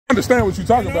understand what you're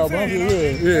talking about, bro.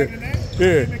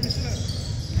 Yeah.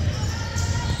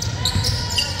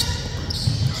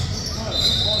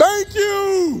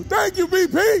 Thank you,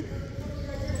 BP.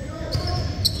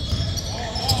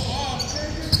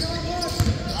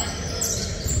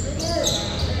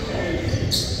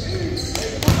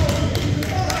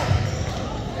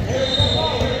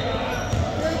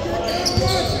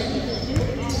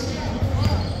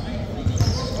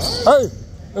 Hey,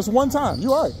 that's one time.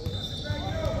 You all right?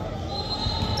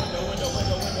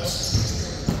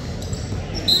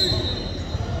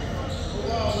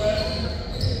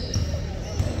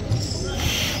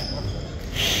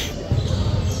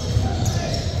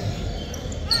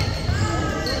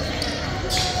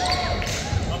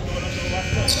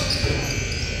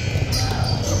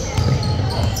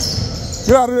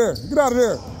 Get out of there. Get out of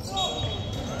there.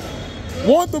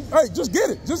 Hey, just get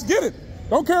it. Just get it.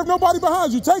 Don't care if nobody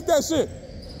behind you. Take that shit.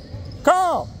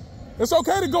 Kyle, it's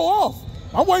okay to go off.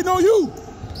 I'm waiting on you.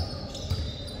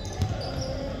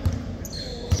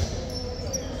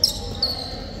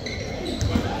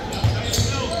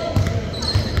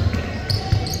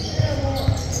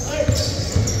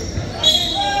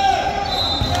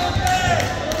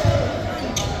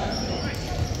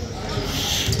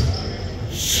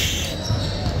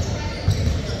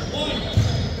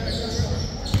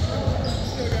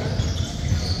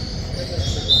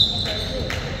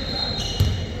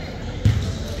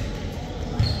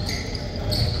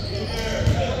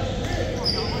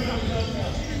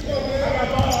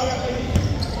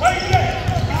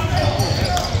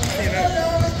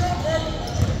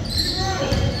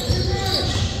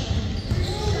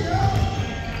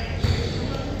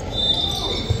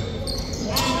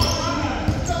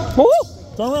 Woo!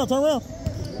 Turn around, turn around.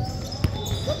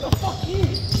 What the fuck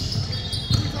is?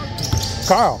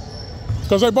 Kyle.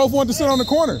 Because they both wanted to sit on the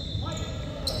corner.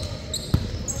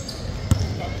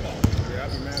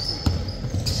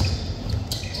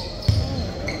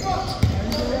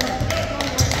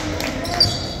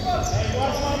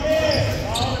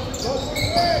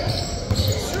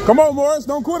 Come on, Morris.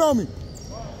 Don't quit on me.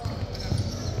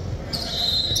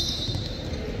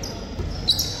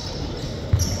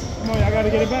 Come on, y'all got to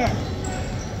get it back.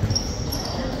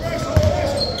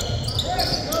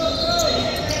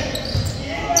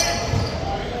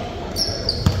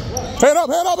 Head up,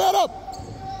 head up, head up.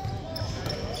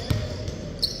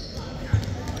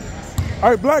 All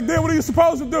right, Black Dan, what are you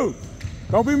supposed to do?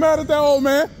 Don't be mad at that old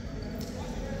man.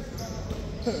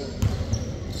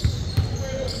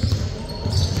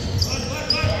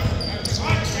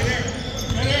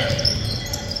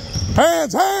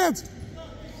 Hands, hands.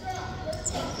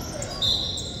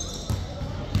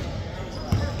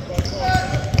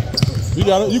 You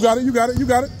got it, you got it, you got it, you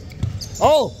got it.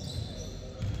 Oh.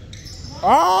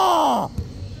 Ah.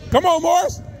 Come on,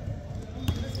 Morris.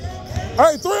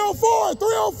 Hey, 304,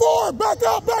 304. Back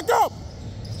up, back up.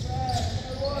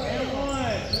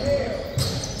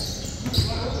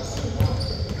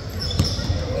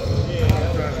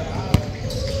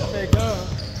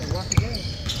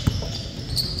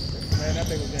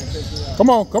 Come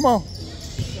on, come on.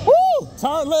 Woo!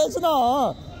 Tired legs and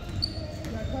all, huh?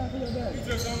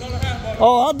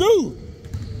 Oh, I do.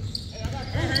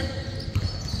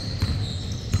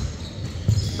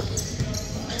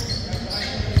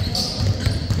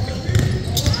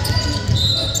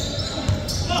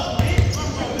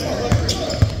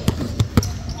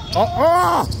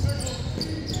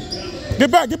 Get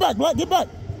back, Black, get back.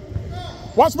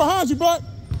 Watch behind you, Black.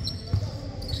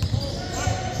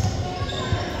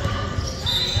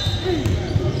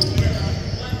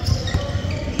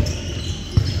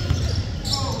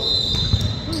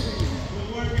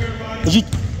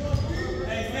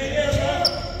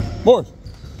 Morris.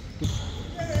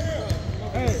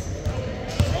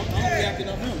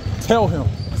 Tell him.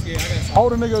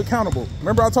 Hold a nigga accountable.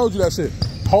 Remember I told you that shit.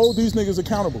 Hold these niggas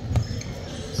accountable.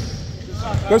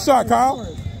 Good shot, Kyle.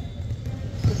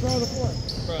 Control the floor.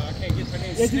 Bro, I can't get my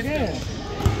name. Yes, you can.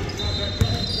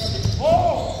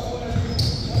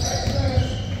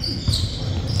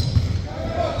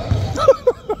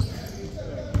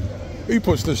 He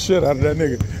pushed the shit out of that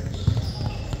nigga.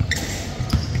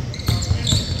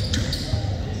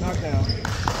 Knockdown.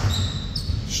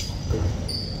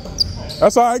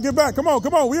 That's all right. Get back. Come on,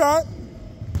 come on. We all right.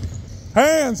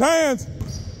 Hands, hands.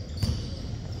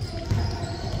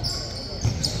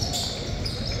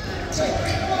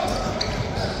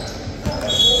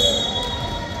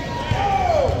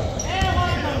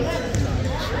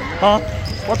 Huh?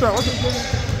 Watch out, watch out.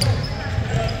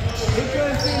 He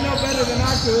couldn't see no better than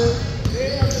I could.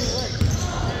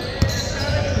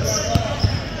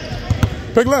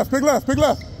 Pick left, pick left, pick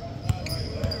left.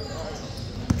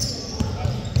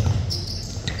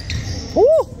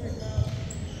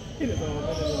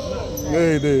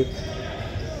 Yeah, he did.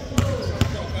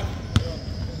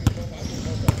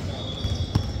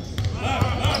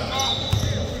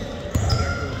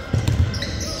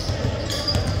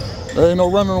 There ain't no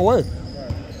running away.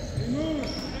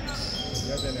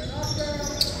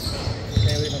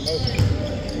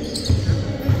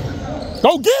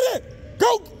 Go get it!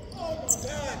 Go!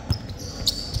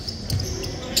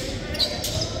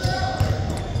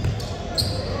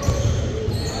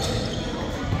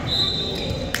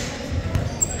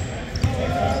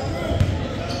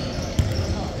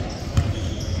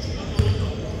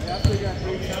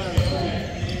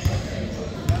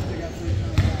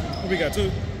 We got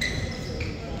 2.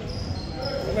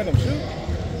 Let them shoot.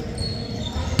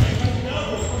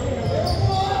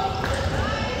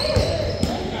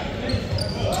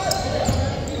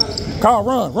 Kyle,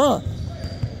 run.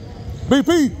 BP,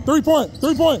 3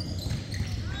 point.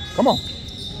 Come on.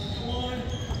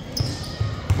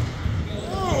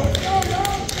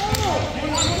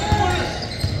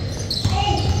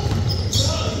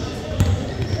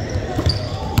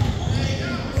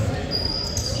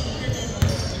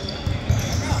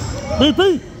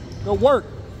 BP, good work.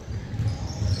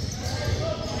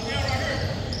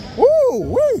 Woo,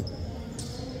 wee.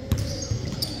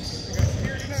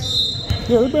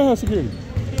 Yeah, they been have security.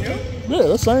 Yeah,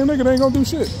 that same nigga ain't gonna do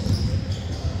shit.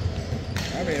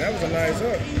 I mean, that was a nice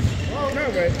hook. Oh, no,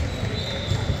 wait.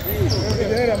 Get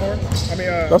your head up, Mark. I mean,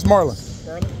 that's Marlon.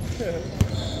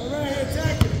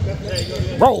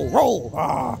 Marlon? Roll.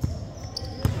 Ah.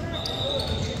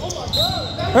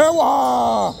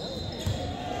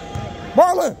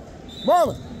 And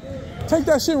Marlon, take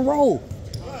that shit and roll.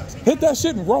 Hit that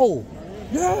shit and roll.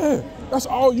 Yeah, that's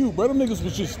all you, bro. Them niggas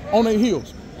was just on their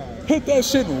heels. Hit that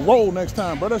shit and roll next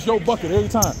time, bro. That's your bucket every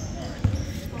time.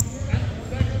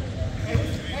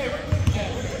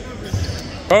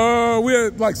 We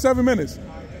had like 7 minutes.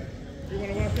 You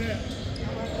want to watch that?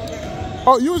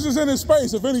 Oh, you was just in his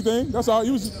space, if anything. That's all.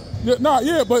 You was,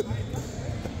 but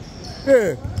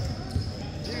yeah.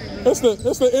 It's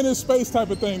the in his space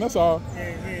type of thing. That's all.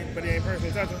 But he ain't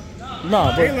personally touching.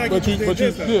 Nah, but you in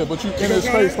his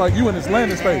space, like you in his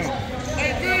landing space.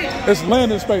 It's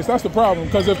landing space. That's the problem.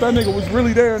 Because if that nigga was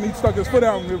really there and he stuck his foot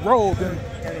out and it rolled, then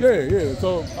yeah.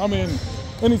 So I mean,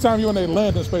 anytime you in a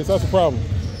landing space, that's the problem.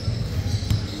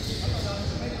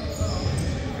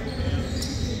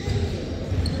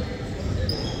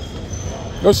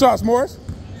 Good shots, Morris.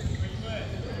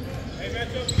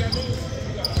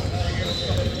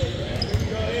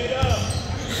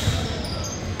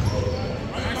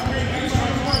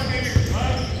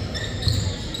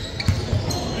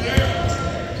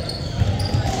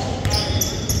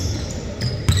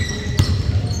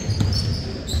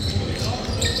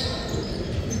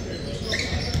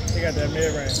 He got that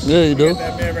mid-range. Yeah, he do.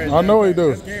 I know he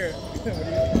do. That's Garrett.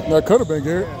 That could have been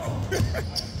Garrett.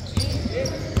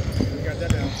 He got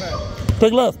that down fat.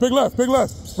 Pick left.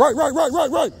 Right.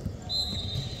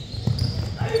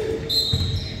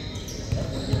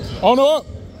 On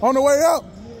the way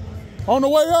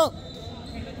up.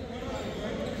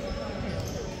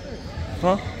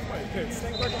 Huh?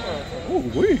 Ooh,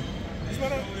 wee.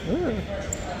 Yeah.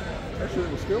 That shit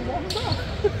was still walking down.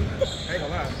 I ain't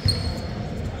gonna lie.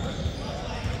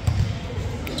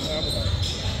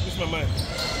 This is my man.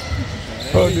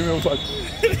 Give me a touch.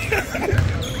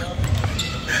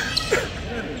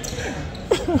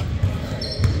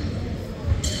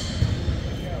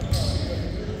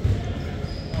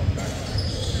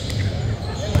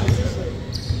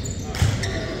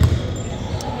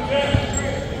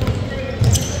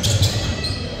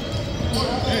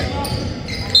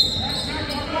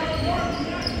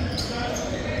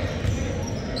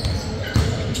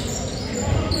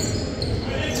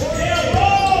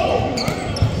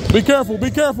 Be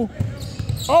careful.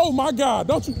 Oh my God,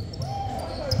 don't you?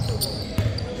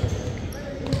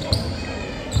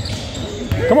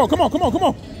 Come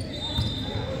on.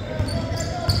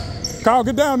 Kyle,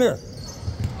 get down there.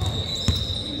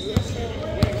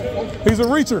 He's a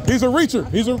reacher.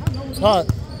 All right.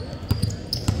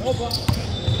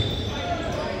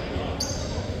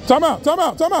 Time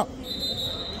out.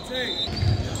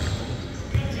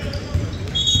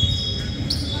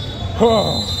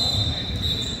 Oh.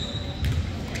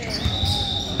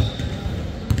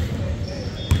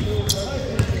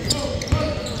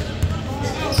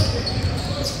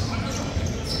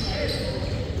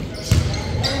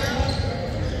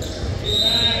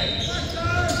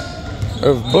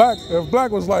 If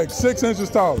Black was like 6 inches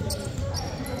taller.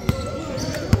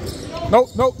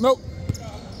 Nope.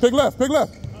 Pick left.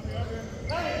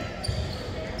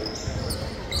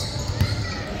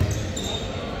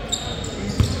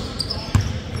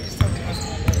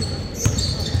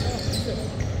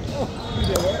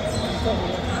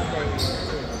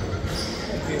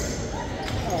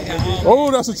 Oh,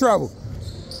 that's a travel.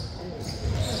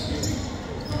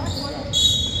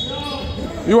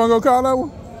 You want to go call that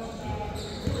one?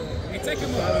 Hey, take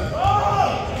him up.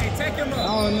 Hey, take him up. I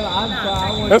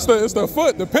don't know. It's the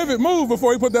foot, the pivot move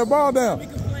before he put that ball down. We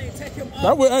complain, take him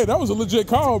up. That was a legit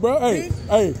call, bro. Hey.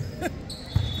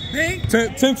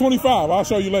 10:25. I'll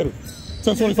show you later.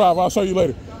 10:25. I'll show you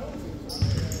later.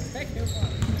 Take him up.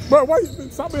 Bro, why you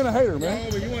stop being a hater, man?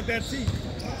 No, but you want that T.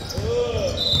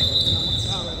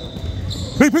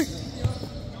 Pete.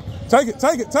 Take it.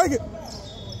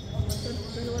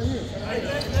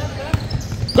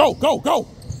 Go.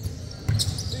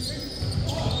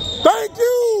 Thank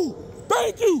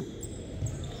you.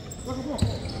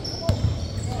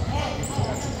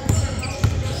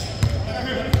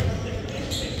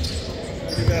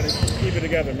 You gotta keep it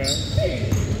together, man.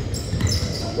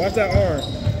 Watch that arm.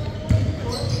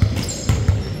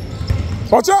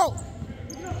 Watch out.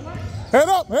 Head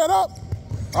up.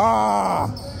 Ah.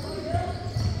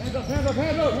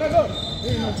 Hands up.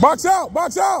 Box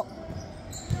out.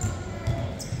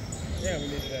 Yeah, we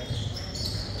needed that.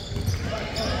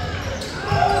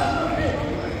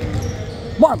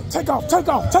 Marlon, take off.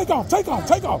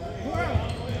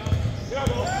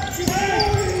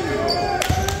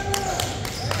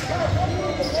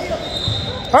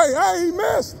 Hey, he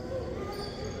missed.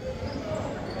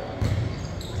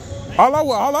 All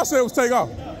I said was take off.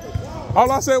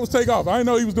 I didn't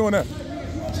know he was doing that.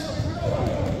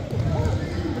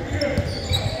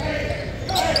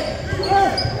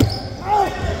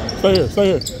 Stay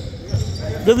here.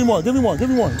 Give me one.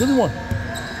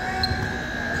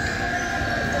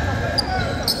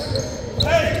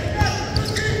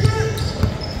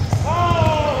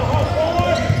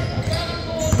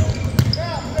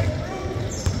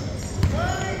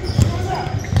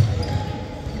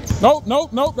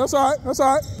 Nope. That's all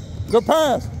right. Good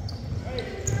pass.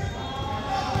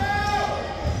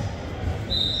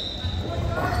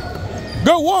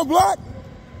 Good one, Black.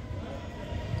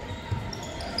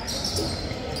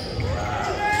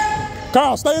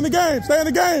 Kyle, stay in the game.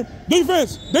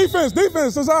 Defense. That's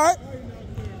all right.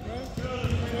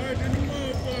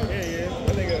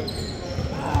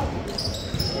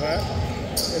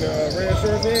 Red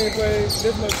shorts, he ain't played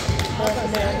this much.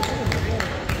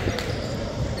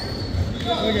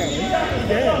 Look at him.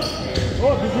 Yeah.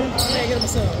 Hey, get him a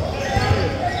sub.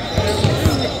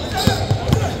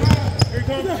 Here he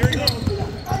comes.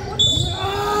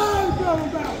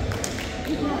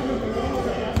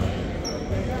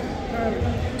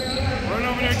 Run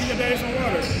over there and get your daddy some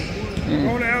water. Go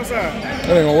on the outside.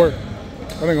 That ain't gonna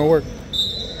work.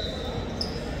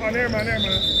 Oh, never mind.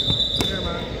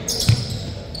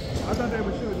 I thought they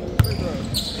were shooting.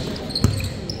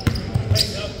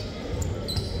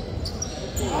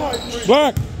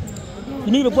 Black,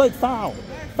 you need a break. Foul.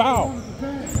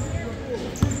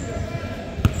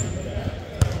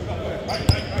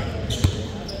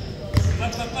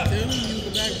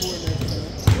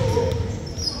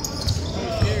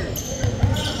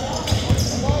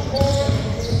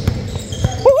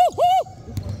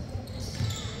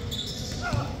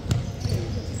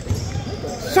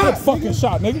 Good fucking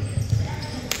shot, nigga.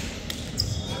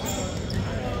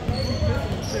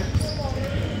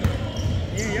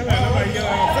 Nobody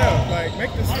yelling at himself. Like,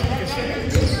 make this fucking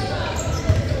shit.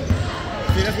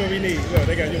 See, that's what we need. Look,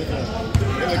 they got uniforms.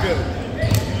 They look good.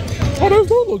 Oh, those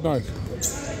do look nice.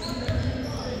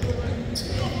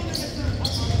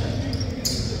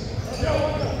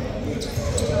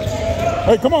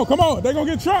 Hey, come on. They're gonna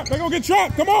get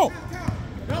trapped. Come on.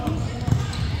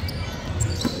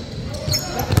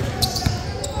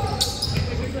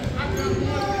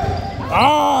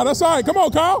 Ah, that's all right. Come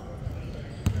on, Kyle.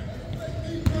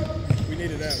 We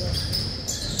needed that one.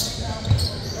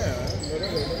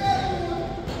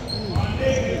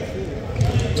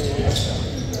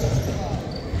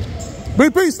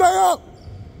 BP, stay up.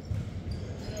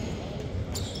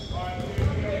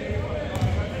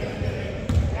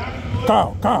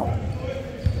 Kyle.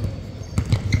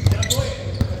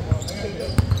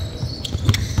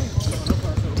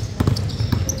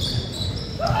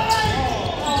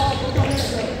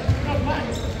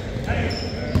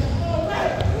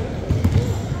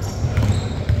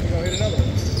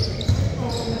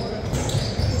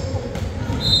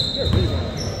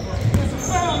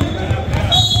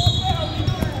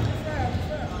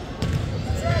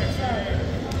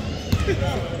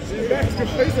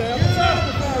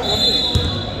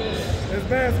 It's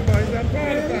basketball. He's not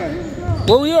qualified.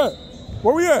 Where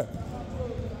we at?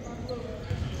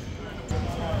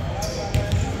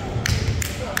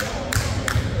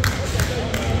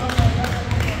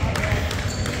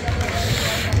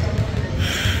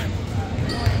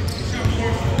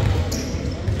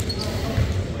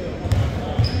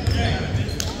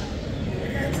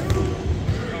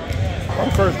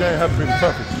 first game had to be the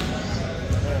toughest.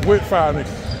 With 5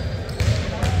 niggas.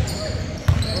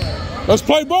 Let's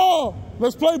play ball.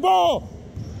 Let's play ball.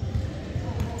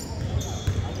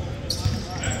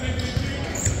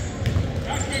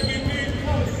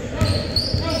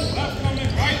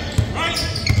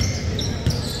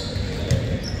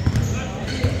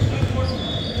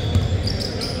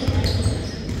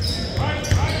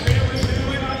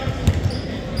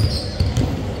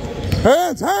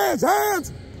 Hands, hands,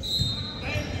 hands.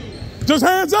 Just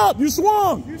hands up. You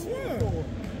swung. You swung.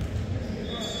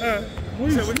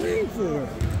 What you swing for?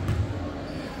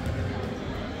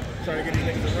 Trying to get these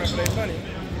niggas to run for their money.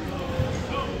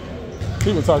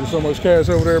 People talking so much cash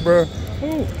over there, bro.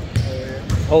 Who?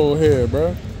 Old head,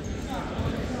 bro. That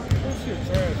shit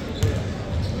trash.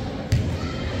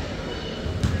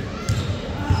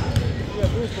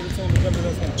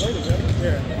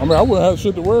 Yeah. I mean, I wouldn't have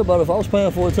shit to worry about if I was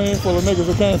paying for a team full of niggas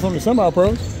that came from the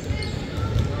semi-pros. They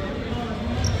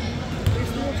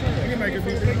can make it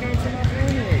be. They can't come out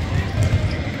anyway.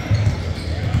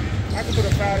 I can put a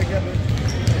 5 together, a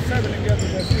 7 together,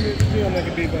 but still make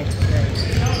it be better. Right.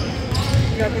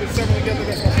 You gotta put a 7 together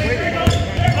that's gonna play together.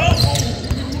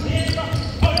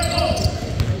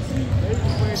 They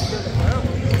just play together forever.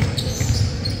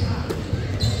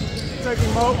 Take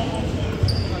him out.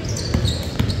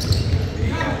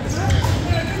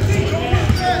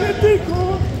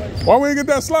 Why we ain't get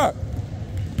that slot?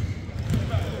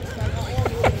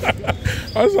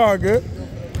 That's all good.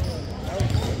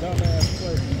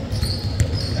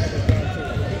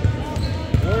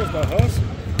 Where's the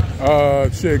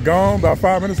hustle? Shit, gone about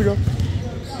 5 minutes ago.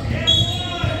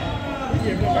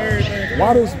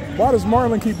 Why does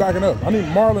Marlon keep backing up? I need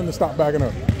Marlon to stop backing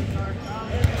up.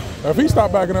 If he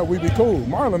stopped backing up, we'd be cool.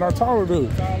 Marlon, our taller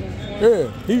dude.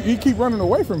 Yeah, he keep running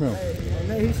away from him.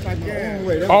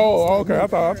 Oh, okay. I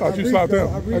thought you slapped him.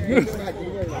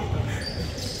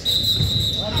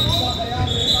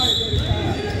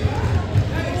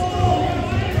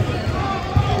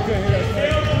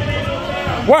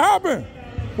 What happened?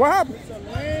 What happened? It's a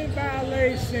lane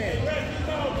violation.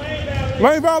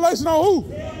 Lane violation on who?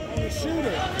 On the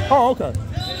shooter. Oh, okay.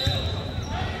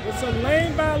 It's a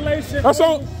lane violation That's on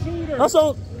on. the shooter.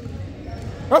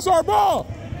 That's our ball.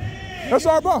 That's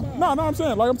our ball. No, I'm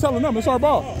saying, like I'm telling them, it's our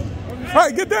ball.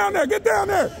 Hey, get down there, get down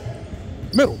there.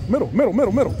 Middle.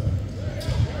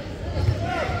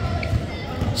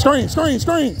 Screen.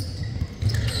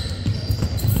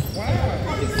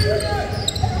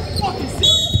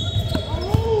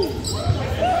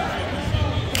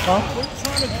 Huh? We're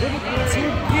trying to dribble through 2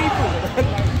 people.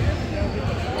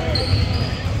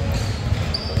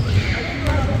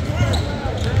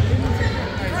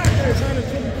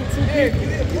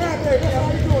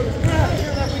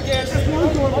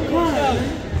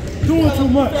 Doing too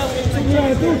much.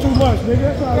 Trying to do too much, nigga.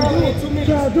 That's all you do.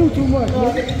 Trying to do too much,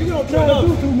 nigga. Trying to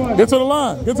do too much. Get to the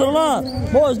line.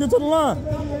 Boys, get to the line.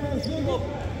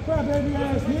 Cry baby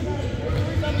ass nigga.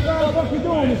 What the fuck you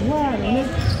doing this riding,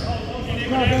 nigga?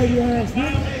 Cry baby ass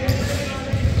nigga.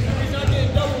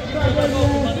 Cry baby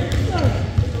ass nigga.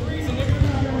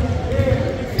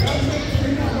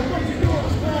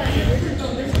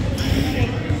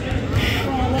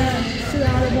 Sit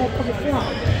out of that motherfucking flop.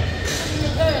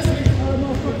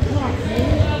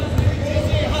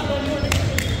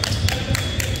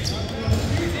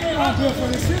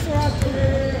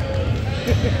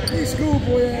 These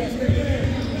schoolboy ass niggas.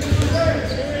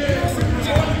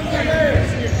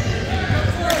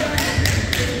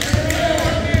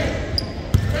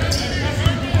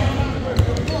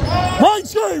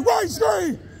 Right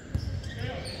screen.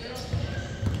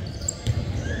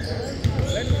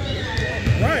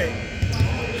 Right.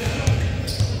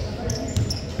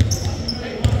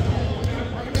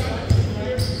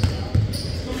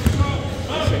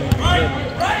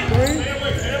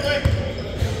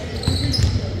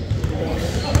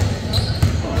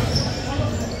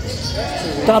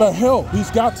 Gotta help. He's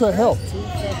got to help.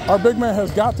 Our big man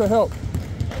has got to help.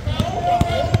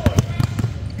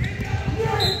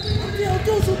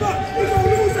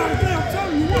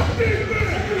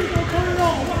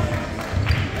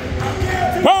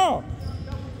 Pow!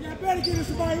 Yeah, better get in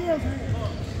somebody else.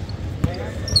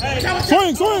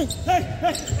 Swing. Hey.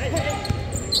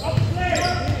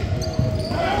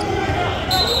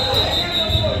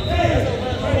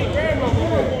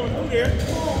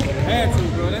 Had to,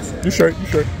 bro. That's it. You straight.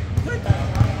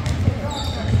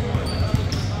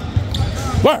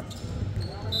 Black.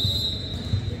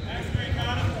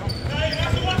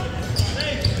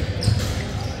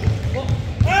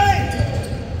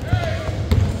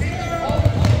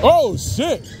 Oh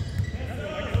shit!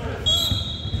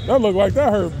 That looked like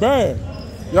that hurt bad.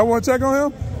 Y'all want to check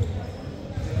on him?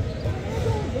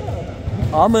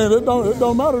 I mean, it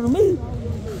don't matter to me.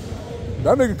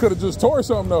 That nigga could have just tore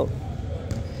something though.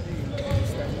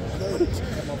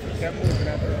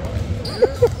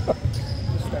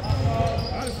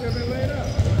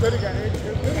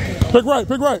 Pick right,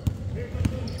 pick right.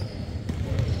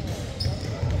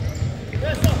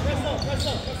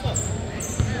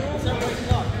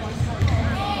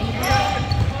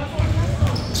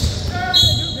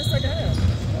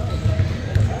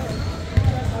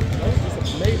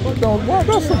 Well,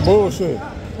 that's some bullshit.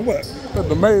 What? That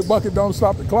the made bucket don't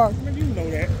stop the clock. You know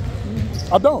that.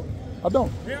 I don't.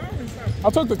 I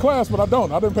took the class, but I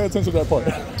don't. I didn't pay attention to that part.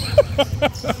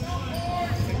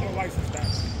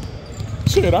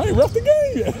 Shit, I ain't ref the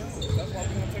game yet. That's why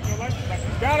we're gonna take your license back.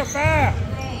 You got a foul.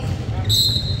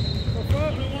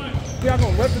 Y'all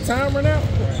gonna rep the timer now?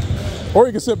 Or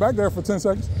you can sit back there for 10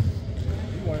 seconds.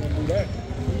 You want to do that?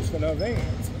 You just gonna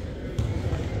advance.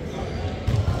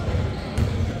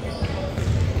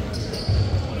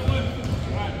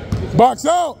 Box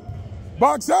out!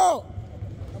 Box out!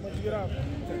 How much you get out?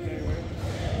 January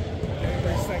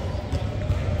 2nd.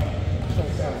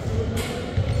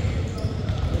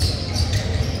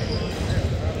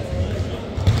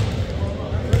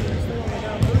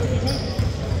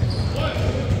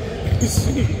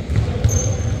 See.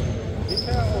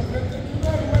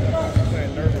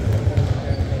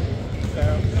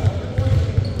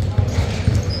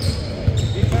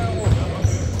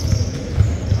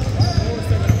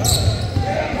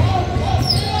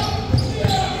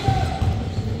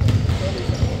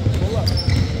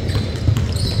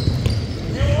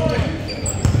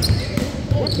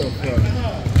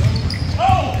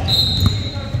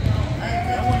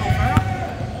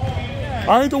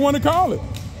 I ain't the one to call it.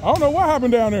 I don't know what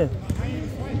happened down there.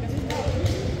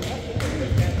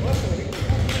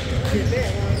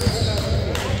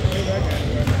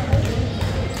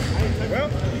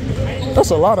 That's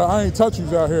a lot of I ain't touch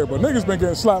yous out here, but niggas been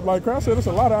getting slapped like crap. I said, that's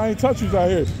a lot of I ain't touch yous out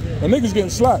here. And niggas getting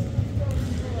slapped.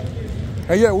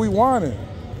 And yeah, we whining.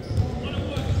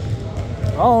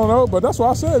 I don't know, but that's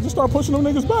what I said. Just start pushing them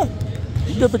niggas back.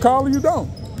 You get the call or you don't.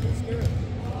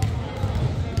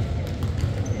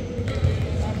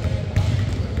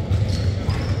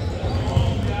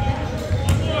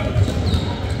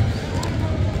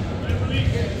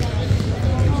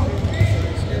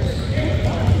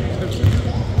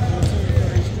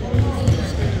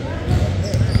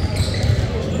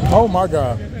 Oh my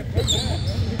God.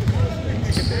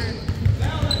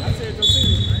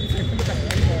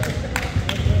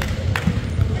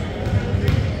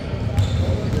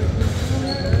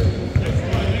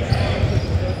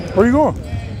 Where you going?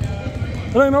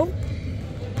 It ain't over.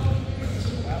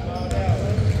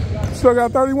 Still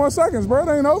got 31 seconds, bro. It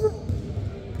ain't over.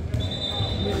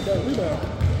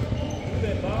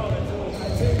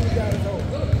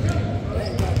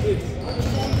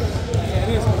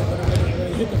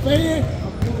 Hit the fan.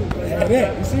 Like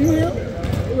that. You see him?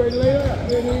 You ready to lay it out? You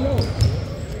didn't even know.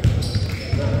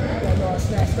 I know I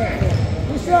snatched that.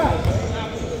 Good shot.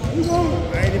 You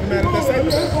know. I ain't even mad at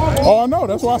that. Oh, I know.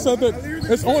 That's why I said that.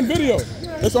 It's on video.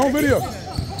 It's on video.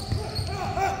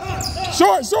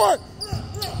 Short, short.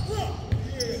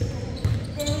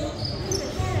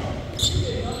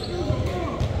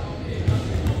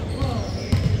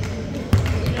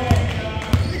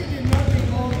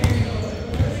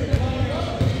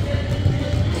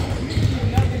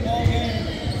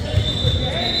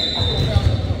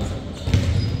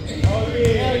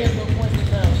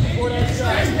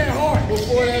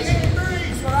 Before